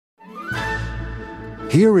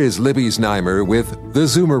Here is Libby Znaimer with The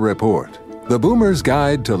Zoomer Report, the Boomer's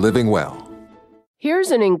Guide to Living Well.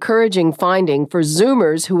 Here's an encouraging finding for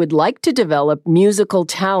Zoomers who would like to develop musical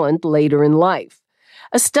talent later in life.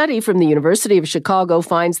 A study from the University of Chicago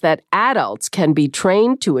finds that adults can be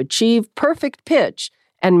trained to achieve perfect pitch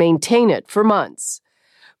and maintain it for months.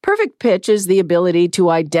 Perfect pitch is the ability to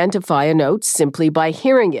identify a note simply by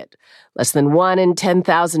hearing it. Less than 1 in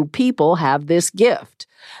 10,000 people have this gift.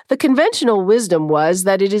 The conventional wisdom was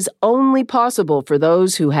that it is only possible for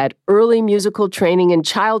those who had early musical training in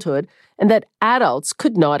childhood and that adults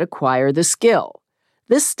could not acquire the skill.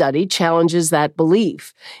 This study challenges that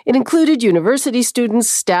belief. It included university students,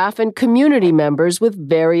 staff, and community members with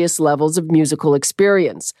various levels of musical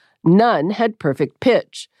experience. None had perfect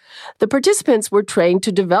pitch. The participants were trained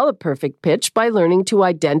to develop perfect pitch by learning to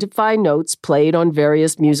identify notes played on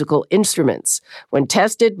various musical instruments. When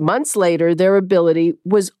tested months later, their ability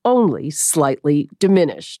was only slightly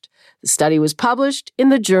diminished. The study was published in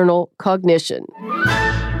the journal Cognition.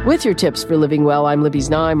 With your tips for living well, I'm Libby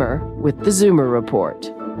Znaimer with the Zoomer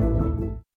Report.